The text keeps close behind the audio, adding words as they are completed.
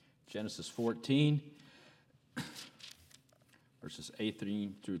Genesis 14, verses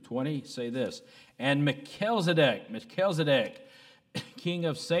 18 through 20, say this. And Melchizedek, king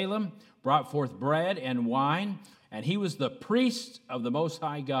of Salem, brought forth bread and wine, and he was the priest of the Most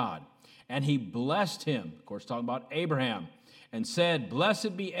High God. And he blessed him, of course, talking about Abraham, and said,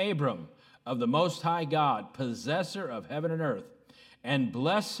 Blessed be Abram of the Most High God, possessor of heaven and earth. And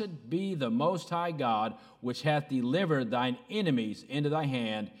blessed be the Most High God, which hath delivered thine enemies into thy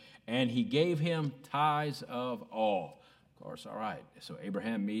hand. And he gave him tithes of all. Of course, all right. So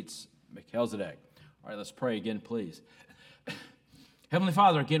Abraham meets Melchizedek. All right, let's pray again, please. Heavenly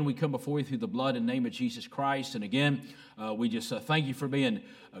Father, again, we come before you through the blood and name of Jesus Christ. And again, we just thank you for being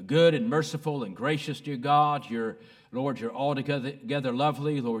good and merciful and gracious, dear God. Lord, you're altogether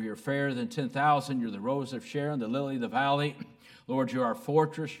lovely. Lord, you're fairer than 10,000. You're the rose of Sharon, the lily of the valley. Lord, you're our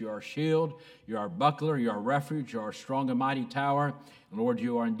fortress, you're our shield, you're our buckler, you're our refuge, you're our strong and mighty tower. And Lord,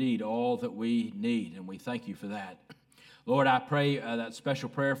 you are indeed all that we need, and we thank you for that. Lord, I pray that special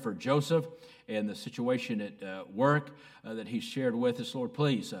prayer for Joseph and the situation at work that he's shared with us. Lord,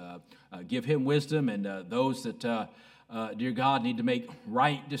 please give him wisdom, and those that, dear God, need to make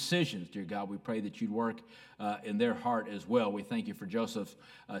right decisions, dear God, we pray that you'd work in their heart as well. We thank you for Joseph's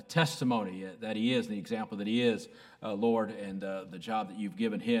testimony that he is, and the example that he is, Lord, and the job that you've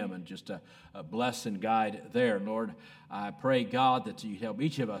given him, and just bless and guide there. Lord, I pray, God, that you help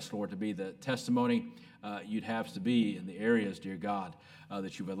each of us, Lord, to be the testimony you'd have us to be in the areas, dear God,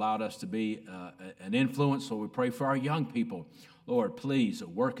 that you've allowed us to be an influence. So we pray for our young people. Lord, please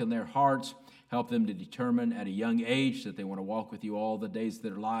work in their hearts. Help them to determine at a young age that they want to walk with you all the days of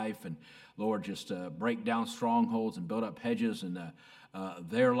their life. And Lord, just break down strongholds and build up hedges in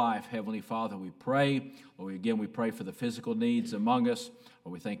their life. Heavenly Father, we pray. Lord, again, we pray for the physical needs among us.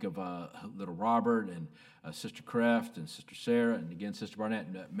 Lord, we think of little Robert and Sister Kreft and Sister Sarah and again, Sister Barnett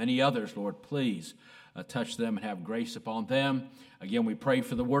and many others. Lord, please touch them and have grace upon them. Again, we pray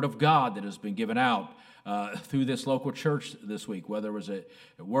for the word of God that has been given out through this local church this week, whether it was at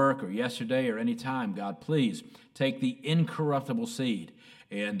work or yesterday or any time. God, please take the incorruptible seed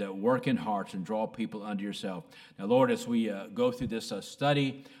and work in hearts and draw people unto yourself. Now, Lord, as we go through this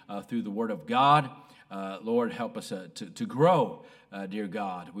study through the Word of God, Lord, help us to grow, dear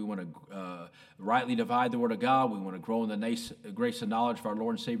God. We want to rightly divide the Word of God. We want to grow in the grace and knowledge of our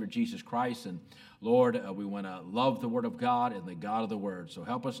Lord and Savior Jesus Christ. And Lord, we want to love the Word of God and the God of the Word. So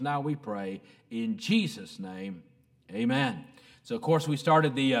help us now, we pray, in Jesus' name, amen. So, of course, we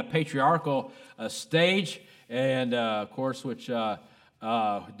started the patriarchal stage, and, of course, which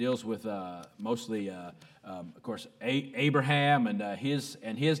deals with mostly, of course, Abraham and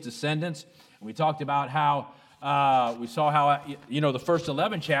his descendants. And we talked about how we saw how the first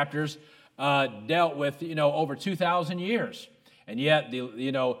 11 chapters dealt with over 2,000 years, and yet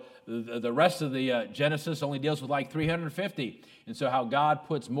the rest of the Genesis only deals with like 350. And so how God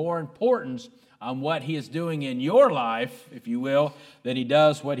puts more importance on what he is doing in your life, if you will, than he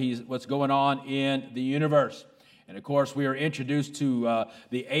does what's going on in the universe. And of course, we are introduced to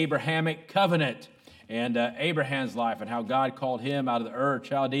the Abrahamic covenant and Abraham's life, and how God called him out of the Ur of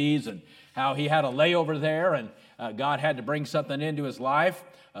Chaldees, and how he had a layover there, and God had to bring something into his life,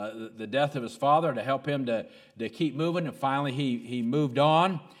 the death of his father, to help him to keep moving. And finally, he moved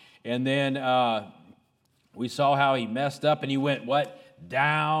on. And then we saw how he messed up, and he went,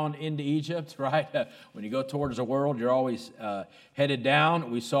 down into Egypt, right? When you go towards the world, you're always headed down.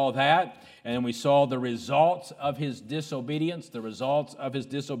 We saw that, and we saw the results of his disobedience.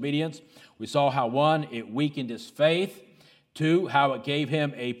 We saw how, 1, it weakened his faith. 2, how it gave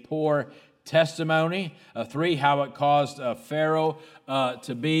him a poor testimony. 3, how it caused Pharaoh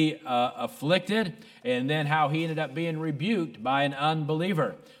to be afflicted. And then how he ended up being rebuked by an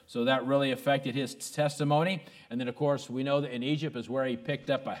unbeliever. So that really affected his testimony. And then, of course, we know that in Egypt is where he picked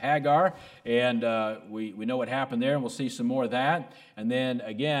up a Hagar. And we know what happened there, and we'll see some more of that. And then,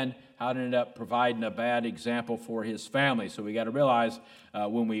 again, how it ended up providing a bad example for his family. So we got to realize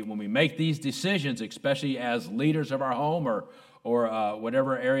when we make these decisions, especially as leaders of our home or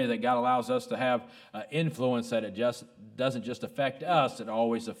whatever area that God allows us to have influence, that it just doesn't just affect us, it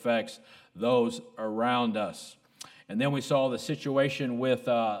always affects those around us. And then we saw the situation with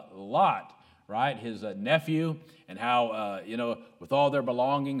Lot, right, his nephew, and how, with all their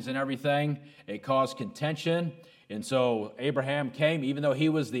belongings and everything, it caused contention. And so Abraham came, even though he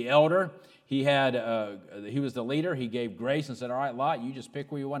was the elder, he was the leader. He gave grace and said, all right, Lot, you just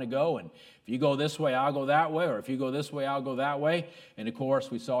pick where you want to go. And if you go this way, I'll go that way. Or if you go this way, I'll go that way. And, of course,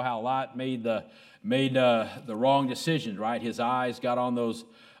 we saw how Lot made the wrong decision, right? His eyes got on those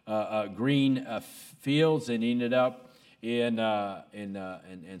green fields, and he ended up in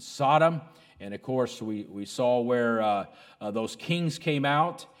Sodom. And of course, we saw where those kings came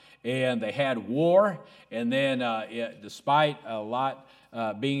out and they had war. And then, despite Lot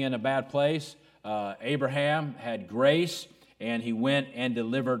being in a bad place, Abraham had grace and he went and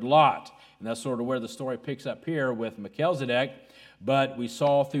delivered Lot. And that's sort of where the story picks up here with Melchizedek. But we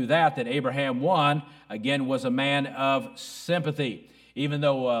saw through that Abraham, again, was a man of sympathy. Even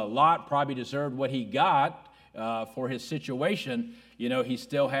though Lot probably deserved what he got for his situation, he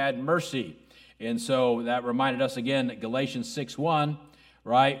still had mercy. And so that reminded us again that Galatians 6:1,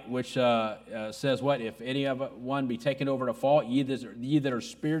 right, which says what? If any of one be taken over to fault, ye that are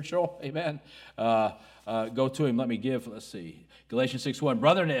spiritual, amen, go to him. Let's see. Galatians 6:1,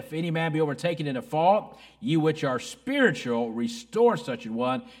 brethren, if any man be overtaken in a fault, ye which are spiritual, restore such an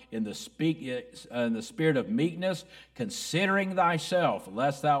one in the spirit of meekness, considering thyself,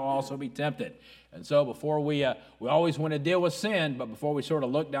 lest thou also be tempted. And so before we always want to deal with sin, but before we sort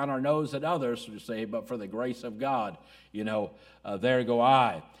of look down our nose at others, we say, but for the grace of God, there go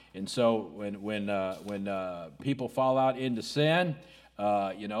I. And so when people fall out into sin, we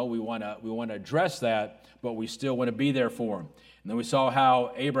want to address that, but we still want to be there for them. And then we saw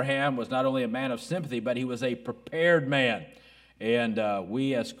how Abraham was not only a man of sympathy, but he was a prepared man. And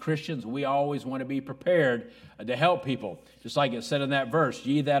we as Christians, we always want to be prepared to help people. Just like it said in that verse,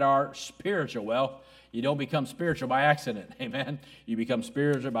 ye that are spiritual. Well, you don't become spiritual by accident, amen? You become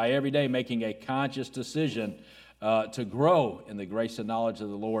spiritual by every day making a conscious decision to grow in the grace and knowledge of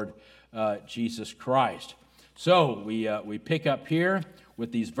the Lord Jesus Christ. So we pick up here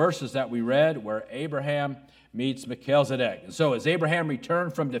with these verses that we read where Abraham meets Melchizedek. And so as Abraham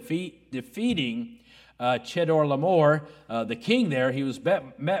returned from defeating Chedorlaomer, the king there, he was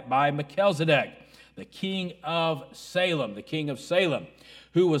met by Melchizedek, the king of Salem,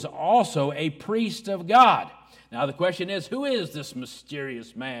 who was also a priest of God. Now the question is, who is this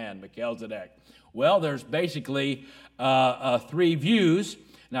mysterious man, Melchizedek? Well, there's basically three views.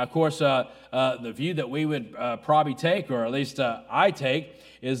 Now, of course, the view that we would probably take, or at least I take,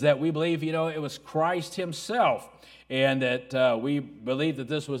 is that we believe, it was Christ himself, and that we believe that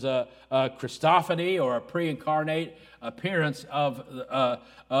this was a Christophany or a pre-incarnate appearance of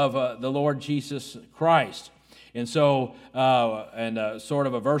the Lord Jesus Christ. And so, sort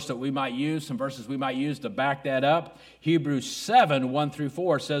of a verse that we might use, some verses we might use to back that up, Hebrews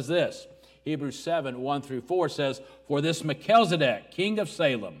 7:1-4 says this. Hebrews 7:1-4 says, for this Melchizedek, king of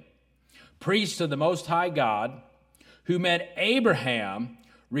Salem, priest of the Most High God, who met Abraham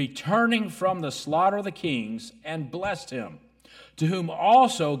returning from the slaughter of the kings and blessed him, to whom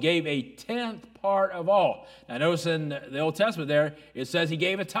also gave a 10th part of all. Now notice in the Old Testament there, it says he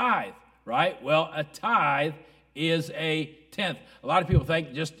gave a tithe, right? Well, a tithe is a 10th. A lot of people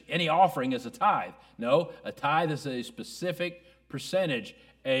think just any offering is a tithe. No, a tithe is a specific percentage,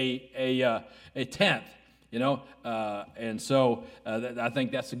 a 10th. And so I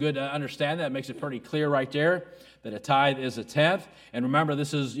think that's a good understanding. That makes it pretty clear right there that a tithe is a 10th. And remember,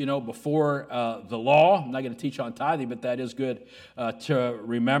 this is, before the law. I'm not going to teach on tithing, but that is good to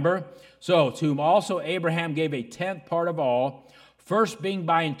remember. So, to whom also Abraham gave a 10th part of all, first being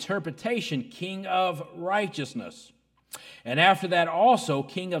by interpretation king of righteousness. And after that also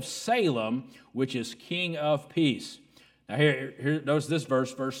king of Salem, which is king of peace. Now here notice this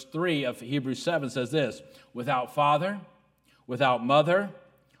verse 3 of Hebrews 7 says this, without father, without mother,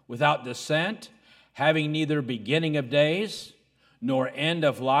 without descent, having neither beginning of days nor end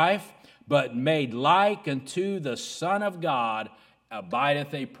of life, but made like unto the Son of God,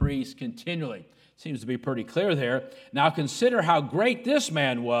 abideth a priest continually. Seems to be pretty clear there. Now consider how great this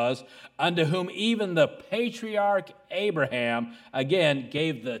man was, unto whom even the patriarch Abraham, again,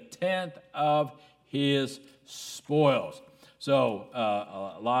 gave the 10th of his spoils. So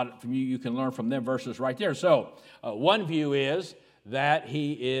a lot from you can learn from them verses right there. So one view is that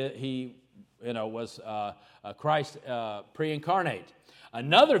he was Christ pre-incarnate.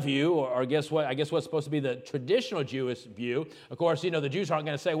 Another view, or I guess what's supposed to be the traditional Jewish view, of course, the Jews aren't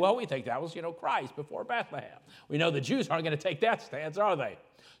going to say, well, we think that was, Christ before Bethlehem. We know the Jews aren't going to take that stance, are they?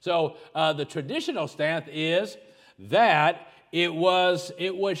 So the traditional stance is that it was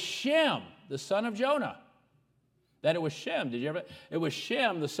Shem, the son of Jonah. That it was Shem. It was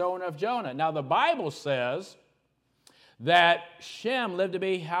Shem, the son of Jonah. Now, the Bible says that Shem lived to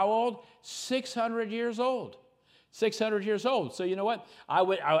be how old? 600 years old. 600 years old. So you know what? I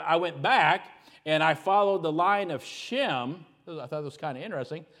went back and I followed the line of Shem. I thought it was kind of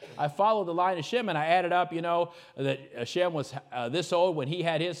interesting. I followed the line of Shem and I added up, that Shem was this old when he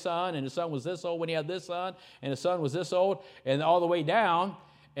had his son, and his son was this old when he had this son, and his son was this old, and all the way down.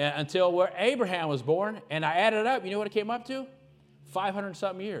 until where Abraham was born. And I added it up. You know what it came up to?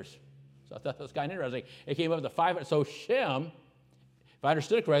 500-something years. So I thought that was kind of interesting. It came up to 500. So Shem, if I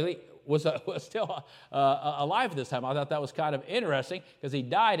understood it correctly, was still alive at this time. I thought that was kind of interesting because he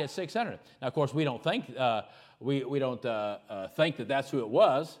died at 600. Now, of course, we don't think we don't think that that's who it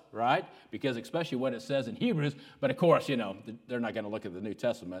was, right? Because especially what it says in Hebrews. But of course, you know, they're not going to look at the New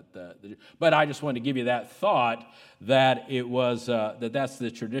Testament. But I just wanted to give you that thought that it was that's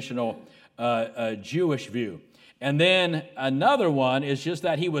the traditional Jewish view. And then another one is just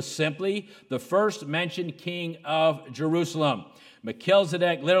that he was simply the first mentioned king of Jerusalem.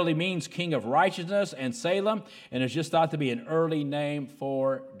 Melchizedek literally means king of righteousness and Salem, and is just thought to be an early name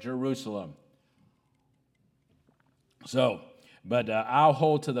for Jerusalem. So, but I'll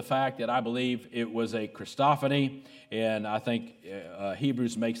hold to the fact that I believe it was a Christophany, and I think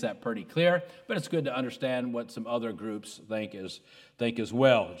Hebrews makes that pretty clear. But it's good to understand what some other groups think as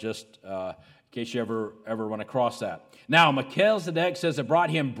well, just in case you ever run across that. Now, Melchizedek says it brought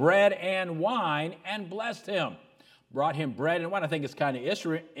him bread and wine and blessed him. Brought him bread and wine. I think it's kind of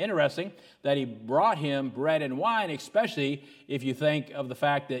interesting that he brought him bread and wine, especially if you think of the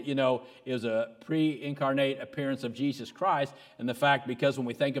fact that, you know, it was a pre-incarnate appearance of Jesus Christ, and the fact because when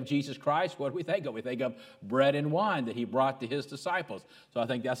we think of Jesus Christ, what do we think of? We think of bread and wine that he brought to his disciples. So I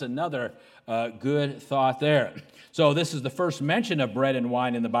think that's another good thought there. So this is the first mention of bread and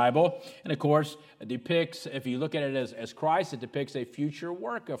wine in the Bible, and of course, it depicts, if you look at it as Christ, it depicts a future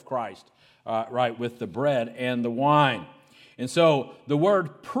work of Christ. Right, with the bread and the wine. And so the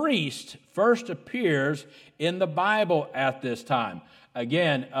word priest first appears in the Bible at this time.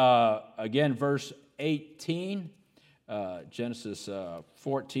 Again, verse 18, Genesis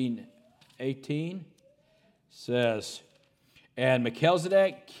 14:18 says, and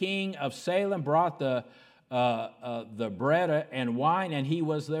Melchizedek, king of Salem, brought the bread and wine, and he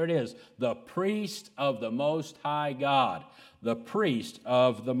was, there it is, the priest of the Most High God. The priest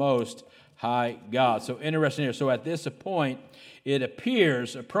of the Most High God. So interesting here. So at this point, it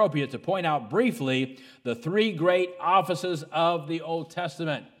appears appropriate to point out briefly the three great offices of the Old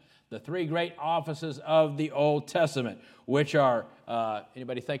Testament. The three great offices of the Old Testament, which are,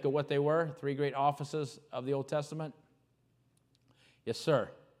 anybody think of what they were? Three great offices of the Old Testament? Yes, sir.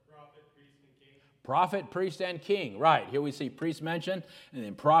 Prophet, priest, and king. Right. Here we see priest mentioned, and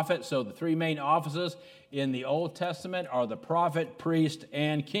then prophet. So the three main offices in the Old Testament are the prophet, priest,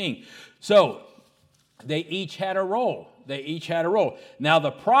 and king. So they each had a role. Now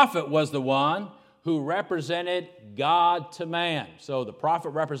the prophet was the one who represented God to man. So the prophet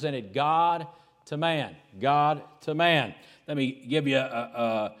represented God to man. God to man. Let me give you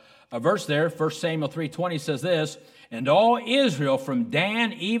a verse there. 1 Samuel 3:20 says this, and all Israel from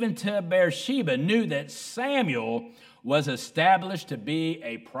Dan even to Beersheba knew that Samuel was established to be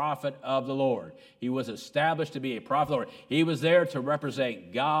a prophet of the Lord. He was established to be a prophet of the Lord. He was there to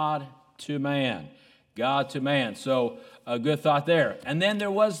represent God to man. God to man. So a good thought there. And then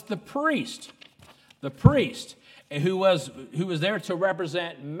there was the priest. The priest who was there to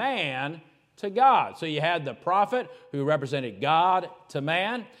represent man to God. So you had the prophet who represented God to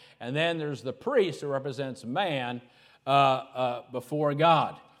man, and then there's the priest who represents man before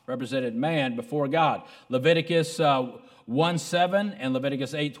God, represented man before God. Leviticus 1:7 and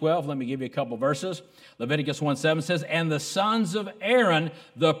Leviticus 8:12. Let me give you a couple verses. Leviticus 1:7 says, and the sons of Aaron,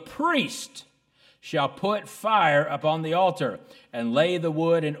 the priest, shall put fire upon the altar and lay the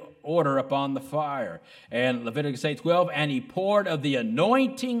wood in order upon the fire. And Leviticus 8:12, and he poured of the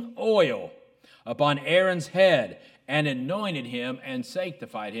anointing oil upon Aaron's head and anointed him and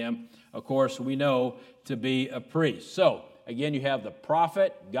sanctified him. Of course, we know to be a priest. So, again, you have the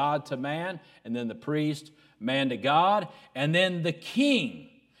prophet, God to man, and then the priest, man to God, and then the king.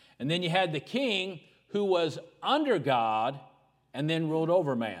 And then you had the king who was under God and then ruled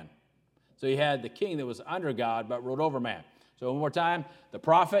over man. So you had the king that was under God but ruled over man. So one more time, the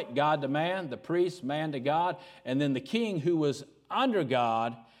prophet, God to man, the priest, man to God, and then the king who was under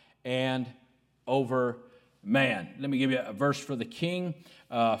God and over man. Let me give you a verse for the king.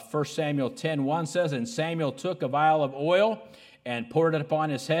 1 Samuel 10:1 says, and Samuel took a vial of oil and poured it upon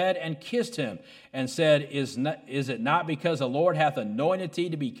his head and kissed him and said, is it not because the Lord hath anointed thee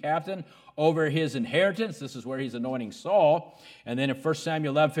to be captain over his inheritance? This is where he's anointing Saul. And then in 1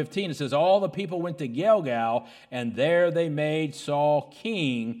 Samuel 11:15 it says, all the people went to Gilgal, and there they made Saul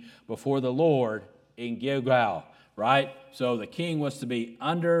king before the Lord in Gilgal. Right? So the king was to be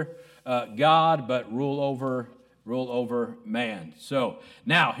under God, but rule over man. So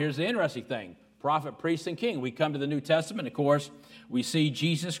now here's the interesting thing. Prophet, priest, and king. We come to the New Testament, of course, we see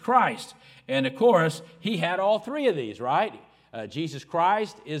Jesus Christ. And of course, he had all three of these, right? Jesus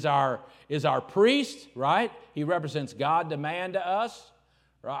Christ is our priest, right? He represents God to man to us.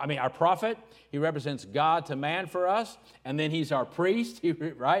 Our prophet. He represents God to man for us. And then he's our priest,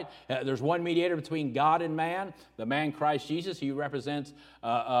 right? There's one mediator between God and man, the man Christ Jesus. He represents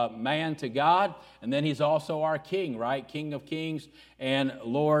man to God. And then he's also our king, right? King of kings and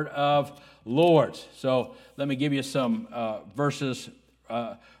Lord of lords. So let me give you some verses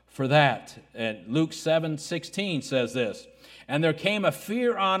for that. And Luke 7:16 says this. And there came a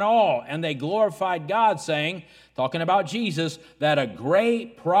fear on all, and they glorified God, saying, talking about Jesus, that a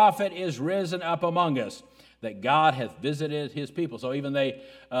great prophet is risen up among us, that God hath visited his people. So even they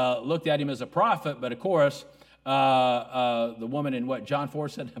looked at him as a prophet, but of course, the woman in John 4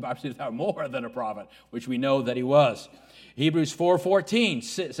 said, about more than a prophet, which we know that he was. Hebrews 4:14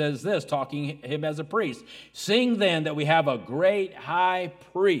 says this, talking him as a priest. Sing then that we have a great high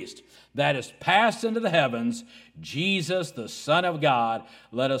priest that is passed into the heavens, Jesus, the Son of God.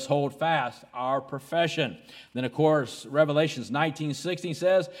 Let us hold fast our profession. Then, of course, Revelations 19:16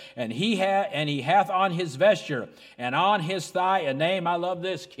 says, and he hath on his vesture and on his thigh a name, I love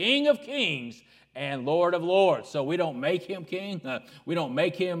this, King of kings and Lord of lords. So we don't make him king. We don't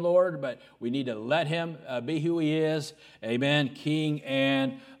make him Lord, but we need to let him be who he is. Amen. King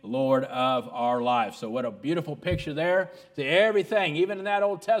and Lord of our lives. So what a beautiful picture there. To everything, even in that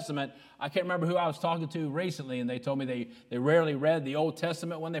Old Testament. I can't remember who I was talking to recently, and they told me they rarely read the Old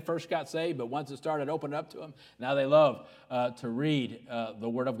Testament when they first got saved, but once it started opening up to them, now they love to read the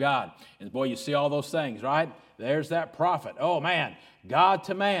Word of God. And boy, you see all those things, right? There's that prophet. Oh, man. God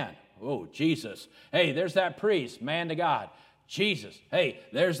to man. Oh, Jesus. Hey, there's that priest, man to God. Jesus. Hey,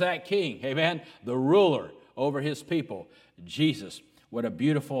 there's that king. Amen. The ruler over his people. Jesus. What a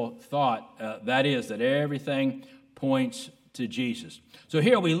beautiful thought that is, that everything points to Jesus. So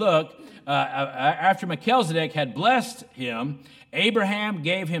here we look, after Melchizedek had blessed him, Abraham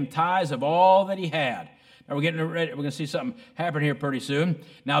gave him tithes of all that he had. Now we're getting ready. We're going to see something happen here pretty soon.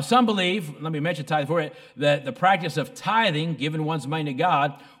 Now some believe, let me mention tithe for it, that the practice of tithing, giving one's money to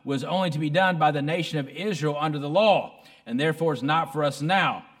God, was only to be done by the nation of Israel under the law, and therefore is not for us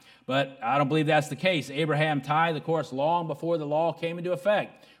now. But I don't believe that's the case. Abraham tithed, of course, long before the law came into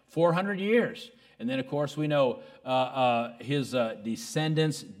effect, 400 years. And then, of course, we know his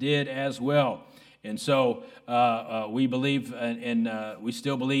descendants did as well. And so we believe, we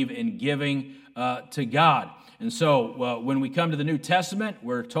still believe in giving to God. And so when we come to the New Testament,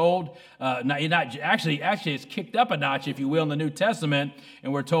 we're told, actually it's kicked up a notch, if you will, in the New Testament,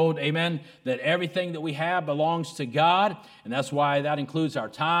 and we're told, amen, that everything that we have belongs to God, and that's why that includes our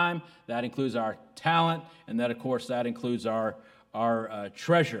time, that includes our talent, and that, of course, that includes our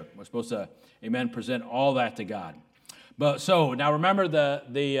treasure. We're supposed to, amen, present all that to God. But so now remember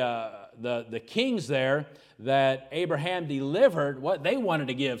the kings there that Abraham delivered, what they wanted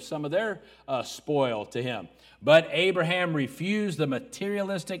to give some of their spoil to him. But Abraham refused the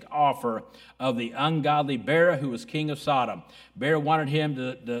materialistic offer of the ungodly Bera, who was king of Sodom. Bera wanted him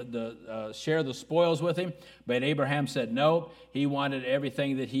to share the spoils with him, but Abraham said no. He wanted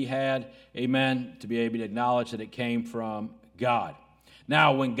everything that he had, amen, to be able to acknowledge that it came from God.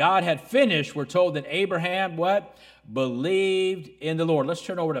 Now, when God had finished, we're told that Abraham, what? Believed in the Lord. Let's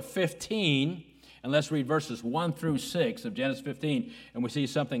turn over to 15, and let's read verses 1 through 6 of Genesis 15, and we see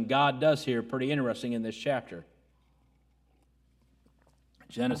something God does here pretty interesting in this chapter.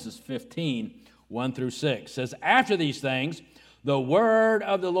 Genesis 15, 1 through 6 says, after these things, the word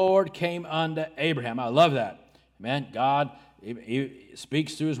of the Lord came unto Abraham. I love that. Man, God he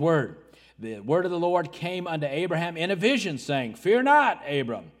speaks through his word. The word of the Lord came unto Abraham in a vision, saying, fear not,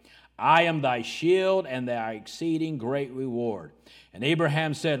 Abram, I am thy shield and thy exceeding great reward. And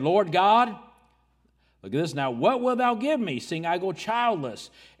Abraham said, Lord God, look at this now, what wilt thou give me, seeing I go childless?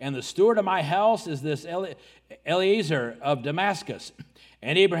 And the steward of my house is this Eliezer of Damascus.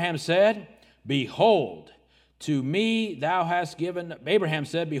 And Abraham said, behold, to me thou hast given, Abraham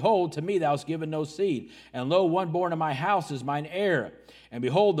said, behold, to me thou hast given no seed, and lo, one born of my house is mine heir. And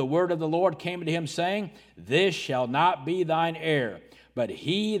behold, the word of the Lord came to him, saying, this shall not be thine heir, but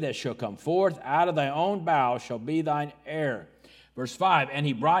he that shall come forth out of thy own bowels shall be thine heir. Verse 5, and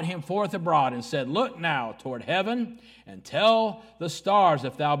he brought him forth abroad and said, look now toward heaven, and tell the stars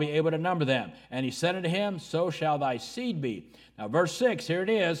if thou be able to number them. And he said unto him, so shall thy seed be. Now verse 6, here it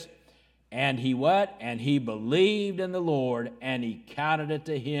is. And he what? And he believed in the Lord, and he counted it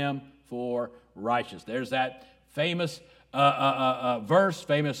to him for righteousness. There's that famous verse,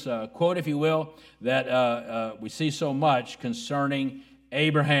 famous quote, if you will, that we see so much concerning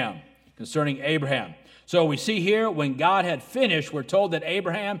Abraham. concerning Abraham. So we see here, when God had finished, we're told that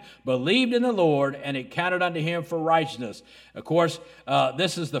Abraham believed in the Lord, and it counted unto him for righteousness. Of course,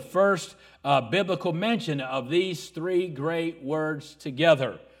 this is the first biblical mention of these three great words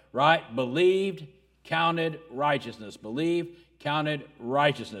together, right? Believed, counted, righteousness. Believed, counted,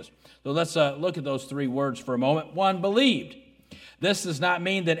 righteousness. So let's look at those three words for a moment. One, believed. This does not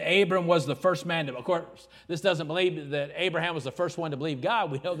mean that Abram was the first man to, of course, this doesn't believe that Abraham was the first one to believe God.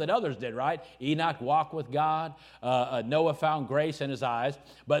 We know that others did, right? Enoch walked with God. Noah found grace in his eyes.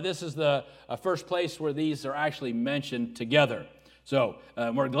 But this is the first place where these are actually mentioned together. So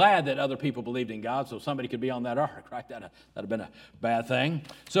we're glad that other people believed in God, so somebody could be on that ark, right? That'd have been a bad thing.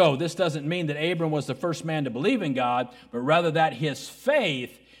 So this doesn't mean that Abram was the first man to believe in God, but rather that his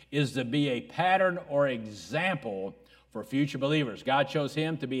faith is to be a pattern or example for future believers. God chose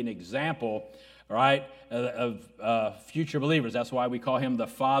him to be an example, right, of future believers. That's why we call him the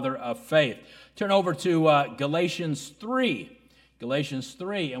father of faith. Turn over to Galatians 3. Galatians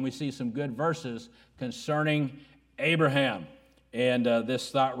 3, and we see some good verses concerning Abraham. And this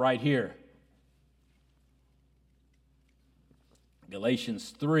thought right here.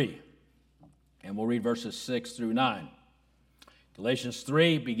 Galatians 3, and we'll read verses 6 through 9. Galatians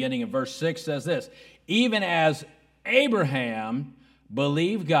 3, beginning in verse 6, says this: even as Abraham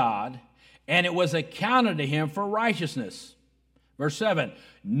believed God, and it was accounted to him for righteousness. Verse 7,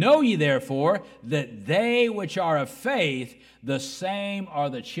 know ye therefore that they which are of faith, the same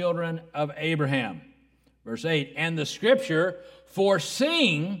are the children of Abraham. Verse 8, and the scripture,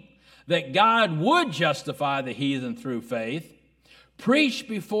 foreseeing that God would justify the heathen through faith, preached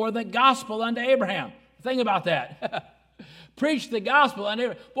before the gospel unto Abraham. Think about that. Preach the gospel.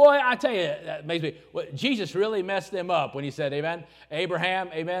 And boy, I tell you, that makes me, Jesus really messed them up when he said, amen, Abraham,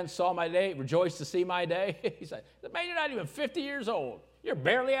 amen, saw my day, rejoiced to see my day. He said, man, you're not even 50 years old. You're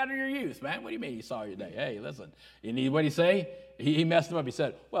barely out of your youth, man. What do you mean you saw your day? Hey, listen, what did he say? He messed them up. He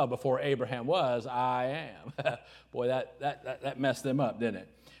said, well, before Abraham was, I am. Boy, that messed them up, didn't it?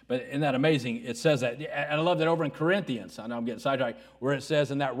 But isn't that amazing? It says that. And I love that over in Corinthians. I know I'm getting sidetracked. Where it says,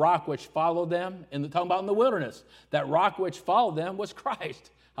 and that rock which followed them, talking about in the wilderness, that rock which followed them was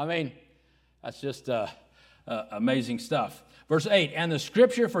Christ. I mean, that's just amazing stuff. Verse 8, and the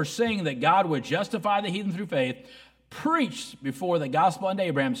scripture foreseeing that God would justify the heathen through faith, preached before the gospel unto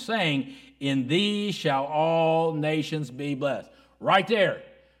Abraham, saying, in these shall all nations be blessed. Right there,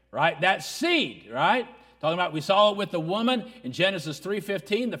 right? That seed, right? Talking about, we saw it with the woman in Genesis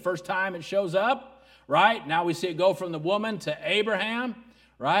 3:15, the first time it shows up, right? Now we see it go from the woman to Abraham,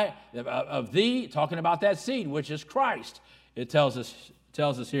 right? Of thee, talking about that seed, which is Christ. It tells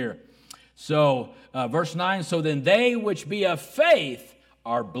us here. So, verse 9, so then they which be of faith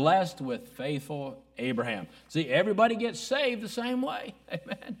are blessed with faithful Abraham. See, everybody gets saved the same way.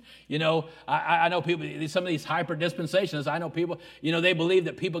 Amen. You know, I know people, some of these hyper dispensationalists, I know people, you know, they believe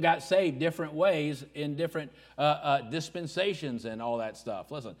that people got saved different ways in different dispensations and all that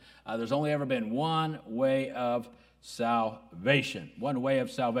stuff. Listen, there's only ever been one way of salvation. One way of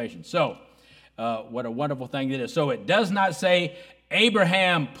salvation. So, what a wonderful thing it is. So it does not say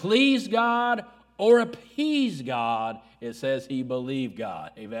Abraham pleased God or appeased God. It says he believed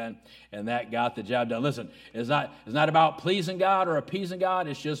God, amen, and that got the job done. Listen, it's not about pleasing God or appeasing God.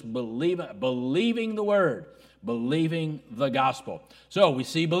 It's just believing the word, believing the gospel. So we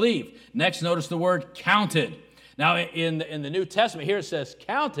see believe. Next, notice the word counted. Now, in the New Testament, here it says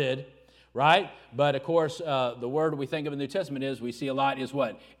counted, right? But of course, the word we think of in the New Testament we see a lot is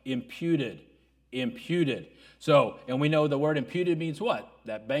what? Imputed. Imputed. So, and we know the word imputed means what?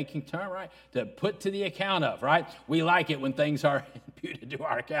 That banking term, right? To put to the account of, right? We like it when things are imputed to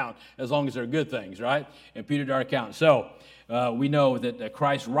our account, as long as they're good things, right? Imputed to our account. So, we know that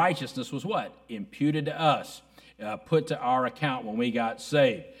Christ's righteousness was what? Imputed to us, put to our account when we got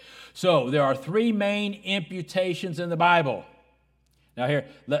saved. So, there are three main imputations in the Bible. Now here,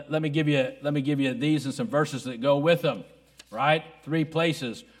 let me give you these and some verses that go with them, right? Three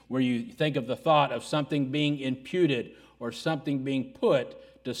places where you think of the thought of something being imputed or something being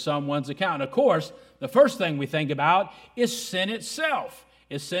put to someone's account. And of course, the first thing we think about is sin itself.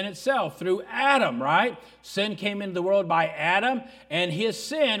 It's sin itself through Adam, right? Sin came into the world by Adam, and his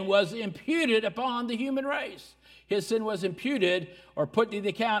sin was imputed upon the human race. His sin was imputed or put to the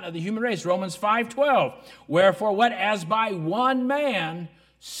account of the human race. Romans 5:12. Wherefore, what? As by one man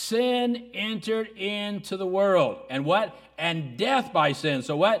sin entered into the world. And what? And death by sin.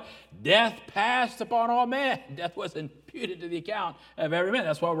 So what? Death passed upon all men. Death was imputed to the account of every man.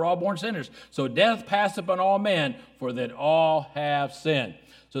 That's why we're all born sinners. So death passed upon all men, for that all have sinned.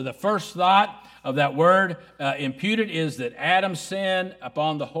 So the first thought of that word imputed is that Adam sinned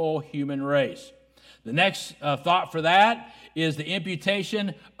upon the whole human race. The next thought for that is the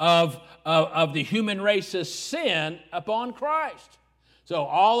imputation of the human race's sin upon Christ. So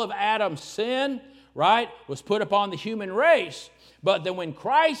all of Adam's sin, right, was put upon the human race. But then when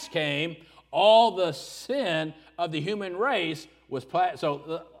Christ came, all the sin of the human race was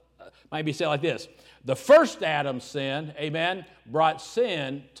might be said like this. The first Adam's sin, amen, brought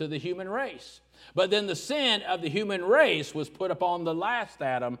sin to the human race. But then the sin of the human race was put upon the last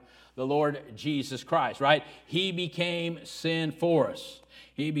Adam, the Lord Jesus Christ, right? He became sin for us.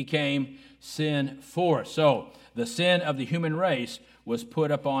 He became sin for us. So the sin of the human race was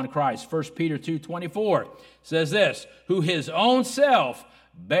put upon Christ. 1 Peter 2:24 says this, who his own self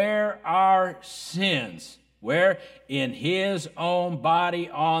bare our sins, where in his own body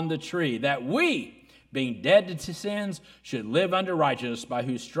on the tree, that we, being dead to sins, should live unto righteousness, by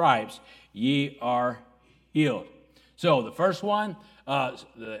whose stripes ye are healed. So the first one,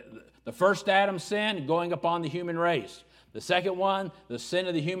 the first Adam's sin going upon the human race. The second one, the sin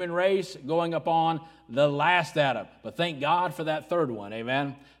of the human race going upon the last Adam. But thank God for that third one,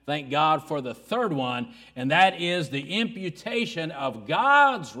 amen? Thank God for the third one, and that is the imputation of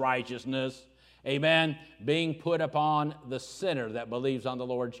God's righteousness, amen, being put upon the sinner that believes on the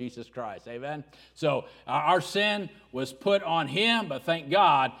Lord Jesus Christ, amen? So our sin was put on him, but thank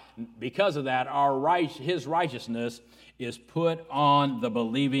God, because of that, his righteousness is put on the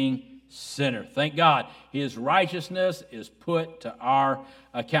believing sinner. Thank God, his righteousness is put to our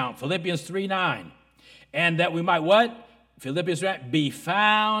account. Philippians 3:9, and that we might what? Philippians 3:9, be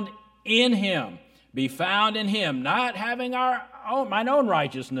found in him. Be found in him, not having mine own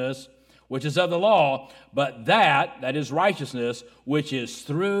righteousness, which is of the law, but that is righteousness, which is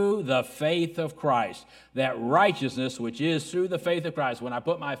through the faith of Christ. That righteousness, which is through the faith of Christ. When I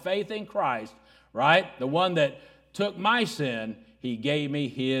put my faith in Christ, right, the one that took my sin, he gave me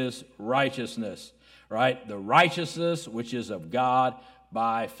his righteousness, right? The righteousness which is of God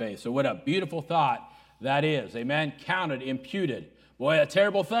by faith. So what a beautiful thought that is, amen? Counted, imputed. Boy, a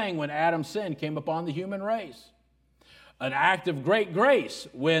terrible thing when Adam's sin came upon the human race. An act of great grace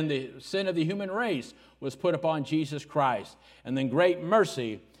when the sin of the human race was put upon Jesus Christ. And then great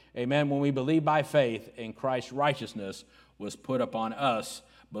mercy, amen, when we believe by faith in Christ's righteousness was put upon us,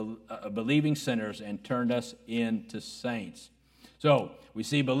 believing sinners, and turned us into saints. So we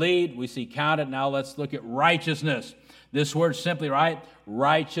see believed, we see counted. Now let's look at righteousness. This word simply, right?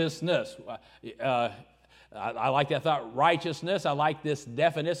 Righteousness. I like that thought, righteousness. I like this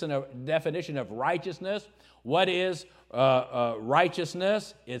definition of righteousness. What is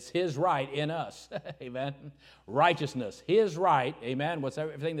righteousness? It's his right in us. Amen. Righteousness, his right. Amen. What's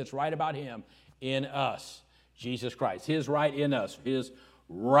everything that's right about him in us? Jesus Christ. His right in us. His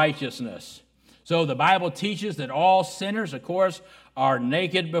righteousness. So the Bible teaches that all sinners, of course, are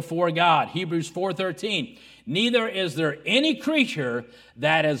naked before God. Hebrews 4:13. Neither is there any creature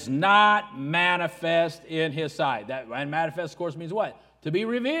that is not manifest in his sight. That manifest, of course, means what? To be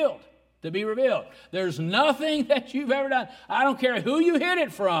revealed. To be revealed. There's nothing that you've ever done. I don't care who you hid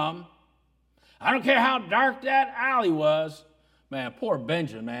it from. I don't care how dark that alley was. Man, poor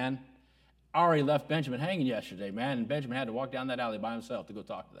Benjamin, man. Ari left Benjamin hanging yesterday, man, and Benjamin had to walk down that alley by himself to go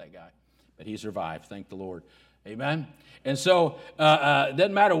talk to that guy. But he survived, thank the Lord. Amen? And so, it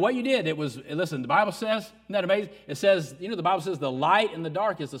doesn't matter what you did. Listen, the Bible says, isn't that amazing? It says, the Bible says the light and the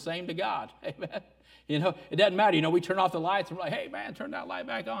dark is the same to God. Amen? It doesn't matter. We turn off the lights and we're like, hey, man, turn that light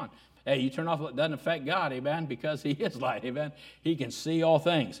back on. Hey, you turn off, it doesn't affect God, amen, because he is light, amen. He can see all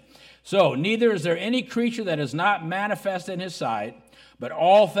things. So, neither is there any creature that is not manifest in his sight, but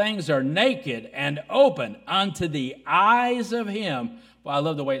all things are naked and open unto the eyes of him. Well, I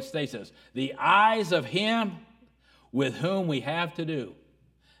love the way it states this. The eyes of him with whom we have to do.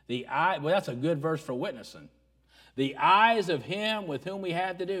 Well, that's a good verse for witnessing. The eyes of him with whom we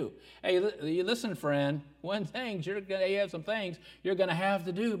have to do. Hey, listen, friend. You have some things you're going to have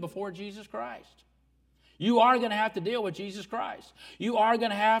to do before Jesus Christ. You are going to have to deal with Jesus Christ. You are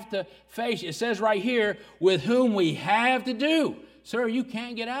going to have to face, it says right here, with whom we have to do. Sir, you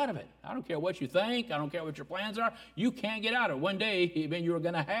can't get out of it. I don't care what you think. I don't care what your plans are. You can't get out of it. One day, even you are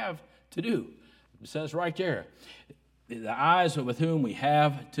going to have to do. It says right there, the eyes with whom we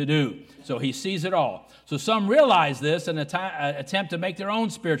have to do. So he sees it all. So some realize this and attempt to make their own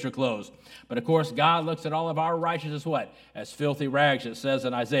spiritual clothes. But of course, God looks at all of our righteousness what? As filthy rags, it says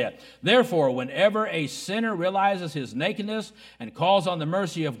in Isaiah. Therefore, whenever a sinner realizes his nakedness and calls on the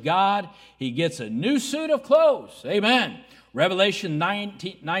mercy of God, he gets a new suit of clothes. Amen. Revelation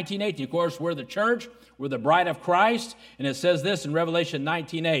 19:18, of course, we're the church, we're the bride of Christ, and it says this in Revelation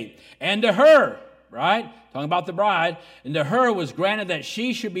 19:8. And to her, right, talking about the bride, and to her was granted that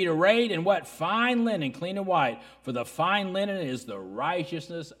she should be arrayed in what? Fine linen, clean and white. For the fine linen is the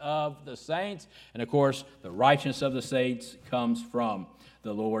righteousness of the saints. And of course, the righteousness of the saints comes from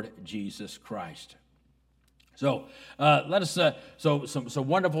the Lord Jesus Christ. So let us, some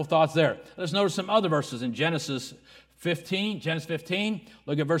wonderful thoughts there. Let's notice some other verses in Genesis 15.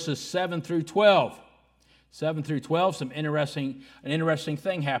 Look at verses 7 through 12. 7 through 12, an interesting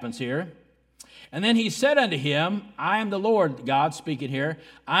thing happens here. And then he said unto him, I am the Lord, God speaking here,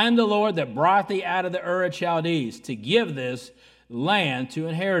 I am the Lord that brought thee out of the Ur of Chaldees to give this land to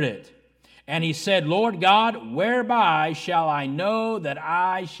inherit it. And he said, Lord God, whereby shall I know that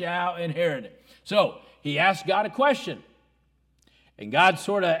I shall inherit it? So he asked God a question. And God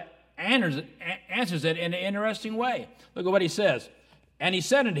sort of answers it in an interesting way. Look at what he says. And he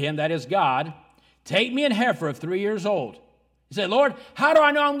said unto him, that is God, take me an heifer of 3 years old. He said, Lord, how do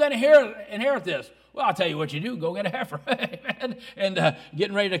I know I'm going to inherit this? Well, I'll tell you what you do. Go get a heifer. And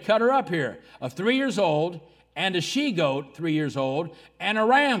getting ready to cut her up here. Of 3 years old, and a she-goat 3 years old, and a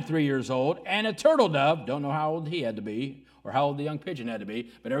ram 3 years old, and a turtle dove. Don't know how old he had to be, or how old the young pigeon had to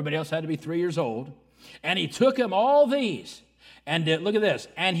be, but everybody else had to be 3 years old. And he took him all these, and look at this,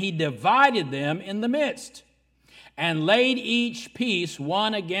 and he divided them in the midst, and laid each piece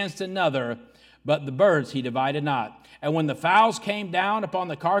one against another, but the birds he divided not. And when the fowls came down upon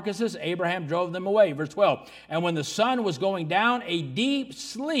the carcasses, Abraham drove them away. Verse 12. And when the sun was going down, a deep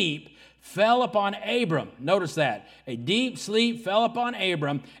sleep fell upon Abram. Notice that. A deep sleep fell upon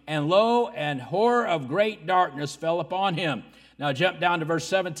Abram, and lo, an horror of great darkness fell upon him. Now jump down to verse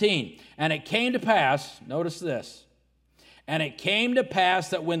 17. And it came to pass, notice this, and it came to pass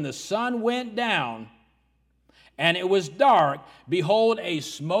that when the sun went down, and it was dark, behold, a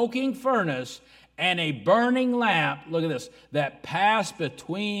smoking furnace and a burning lamp, look at this, that passed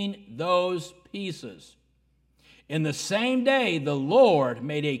between those pieces. In the same day, the Lord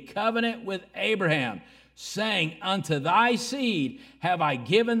made a covenant with Abraham, saying, unto thy seed have I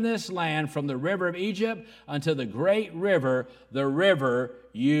given this land from the river of Egypt unto the great river, the river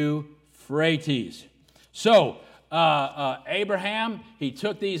Euphrates. So, Abraham, he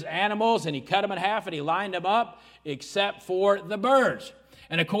took these animals and he cut them in half and he lined them up except for the birds.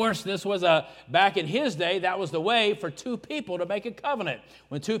 And of course, this was back in his day, that was the way for two people to make a covenant.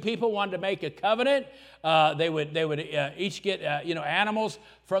 When two people wanted to make a covenant, they would each get animals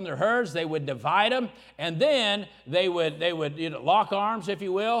from their herds. They would divide them, and then they would lock arms, if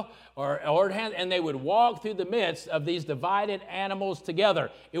you will, or hands, and they would walk through the midst of these divided animals together.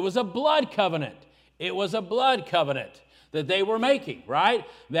 It was a blood covenant. It was a blood covenant that they were making, right?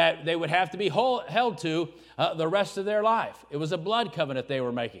 That they would have to be held to the rest of their life. It was a blood covenant they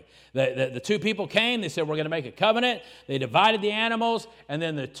were making. The two people came, they said, we're going to make a covenant. They divided the animals, and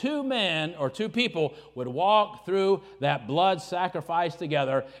then the two men or two people would walk through that blood sacrifice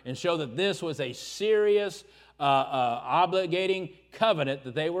together and show that this was a serious, obligating covenant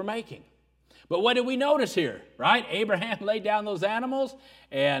that they were making. But what did we notice here, right? Abraham laid down those animals,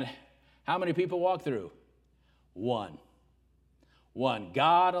 and how many people walked through? One.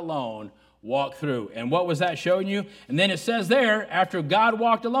 God alone walked through. And what was that showing you? And then it says there, after God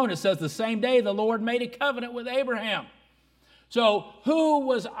walked alone, it says the same day the Lord made a covenant with Abraham. So who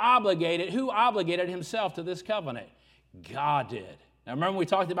obligated himself to this covenant? God did. Now remember we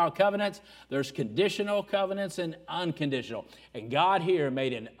talked about covenants? There's conditional covenants and unconditional. And God here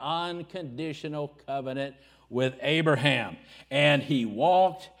made an unconditional covenant with Abraham. And he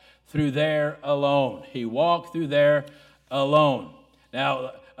walked through there alone. He walked through there alone.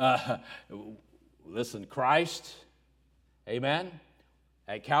 Now, listen, Christ, amen,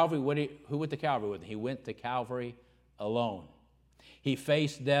 at Calvary, who went to Calvary with him? He went to Calvary alone. He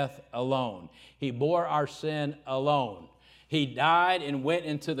faced death alone. He bore our sin alone. He died and went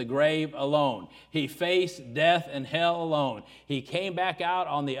into the grave alone. He faced death and hell alone. He came back out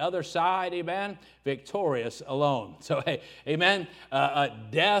on the other side, amen, victorious alone. So, amen,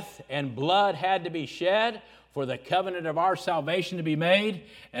 death and blood had to be shed for the covenant of our salvation to be made,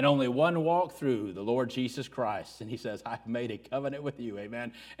 and only one walked through, the Lord Jesus Christ. And he says, I've made a covenant with you,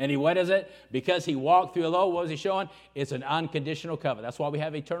 amen. And what is it? Because he walked through alone, what was he showing? It's an unconditional covenant. That's why we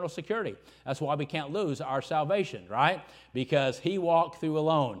have eternal security. That's why we can't lose our salvation, right? Because he walked through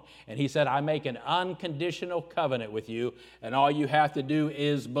alone. And he said, I make an unconditional covenant with you, and all you have to do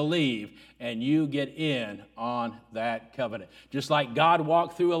is believe, and you get in on that covenant. Just like God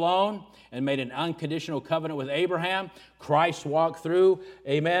walked through alone and made an unconditional covenant with with Abraham. Christ walked through,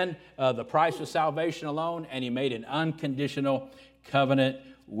 amen, the price of salvation alone, and he made an unconditional covenant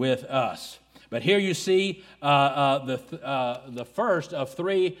with us. But here you see the first of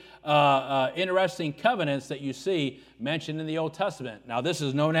three interesting covenants that you see mentioned in the Old Testament. Now, this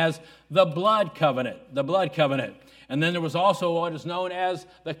is known as the blood covenant, the blood covenant. And then there was also what is known as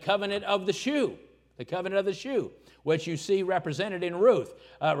the covenant of the shoe, the covenant of the shoe, which you see represented in Ruth.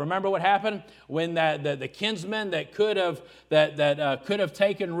 Remember what happened when the kinsman that could have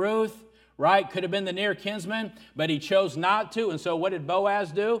taken Ruth, right, could have been the near kinsman, but he chose not to. And so what did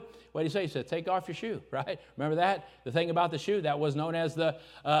Boaz do? What did he say? He said, take off your shoe, right? Remember that? The thing about the shoe, that was known as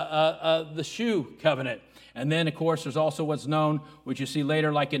the shoe covenant. And then, of course, there's also what's known, which you see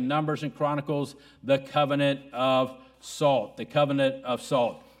later, like in Numbers and Chronicles, the covenant of salt, the covenant of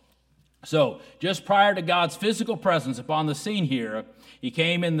salt. So, just prior to God's physical presence upon the scene here, he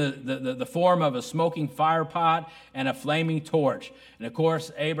came in the form of a smoking fire pot and a flaming torch. And of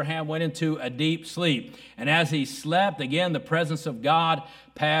course, Abraham went into a deep sleep. And as he slept, again, the presence of God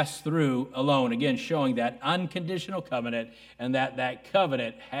passed through alone. Again, showing that unconditional covenant, and that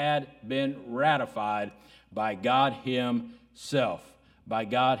covenant had been ratified by God himself. By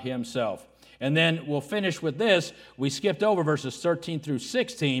God himself. And then we'll finish with this. We skipped over verses 13 through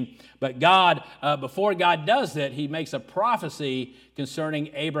 16, but God, before God does that, he makes a prophecy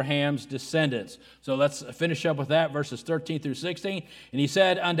concerning Abraham's descendants. So let's finish up with that, verses 13 through 16. And he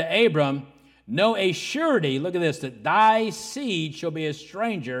said unto Abram, know a surety, look at this, that thy seed shall be a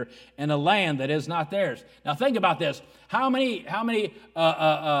stranger in a land that is not theirs. Now think about this. How many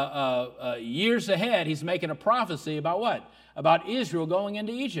years ahead he's making a prophecy about what? About Israel going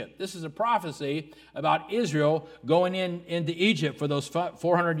into Egypt. This is a prophecy about Israel going into Egypt for those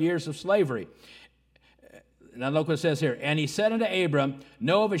 400 years of slavery. Now look what it says here. And he said unto Abram,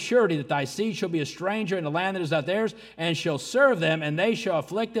 know of a surety that thy seed shall be a stranger in the land that is not theirs, and shall serve them, and they shall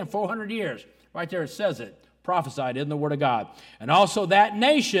afflict them 400 years. Right there it says it. Prophesied in the Word of God. And also that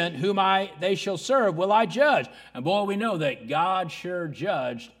nation whom they shall serve will I judge. And boy, we know that God sure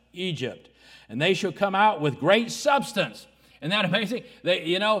judged Egypt. And they shall come out with great substance. Isn't that amazing?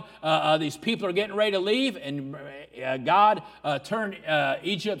 These people are getting ready to leave, and God turned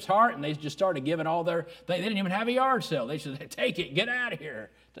Egypt's heart, and they just started giving all their things. They didn't even have a yard sale. They said, take it, get out of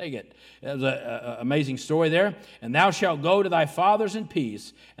here. Take it. That was an amazing story there. And thou shalt go to thy fathers in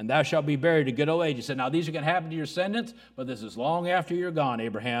peace, and thou shalt be buried to good old age. He said, now these are going to happen to your descendants, but this is long after you're gone,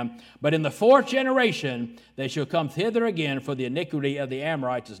 Abraham. But in the fourth generation, they shall come thither again, for the iniquity of the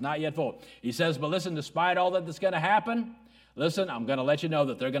Amorites is not yet full. He says, but listen, despite all that's going to happen, listen, I'm going to let you know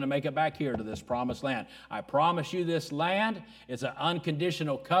that they're going to make it back here to this promised land. I promise you this land. It's an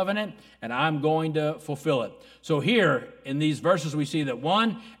unconditional covenant, and I'm going to fulfill it. So here in these verses we see that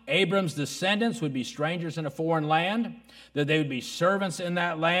one, Abram's descendants would be strangers in a foreign land, that they would be servants in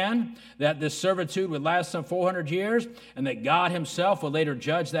that land, that this servitude would last some 400 years, and that God himself would later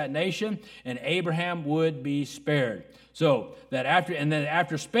judge that nation, and Abraham would be spared. So that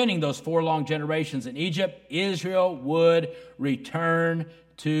after spending those 4 long generations in Egypt, Israel would return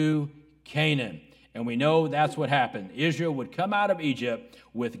to Canaan. And we know that's what happened. Israel would come out of Egypt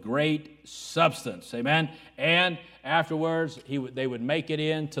with great substance. Amen. And afterwards, they would make it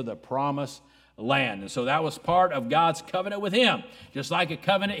into the promised land. And so that was part of God's covenant with him. Just like a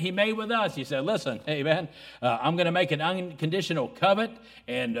covenant he made with us. He said, listen, amen, I'm going to make an unconditional covenant,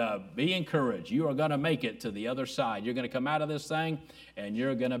 and be encouraged. You are going to make it to the other side. You're going to come out of this thing, and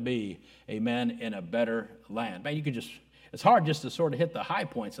you're going to be, amen, in a better land. Man, it's hard just to sort of hit the high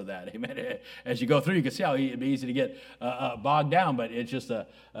points of that, amen. As you go through, you can see how it'd be easy to get bogged down, but it's just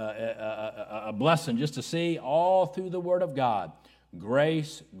a blessing just to see all through the Word of God.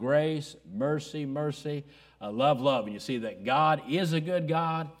 Grace, grace, mercy, mercy, love, love. And you see that God is a good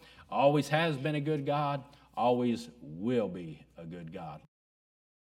God, always has been a good God, always will be a good God.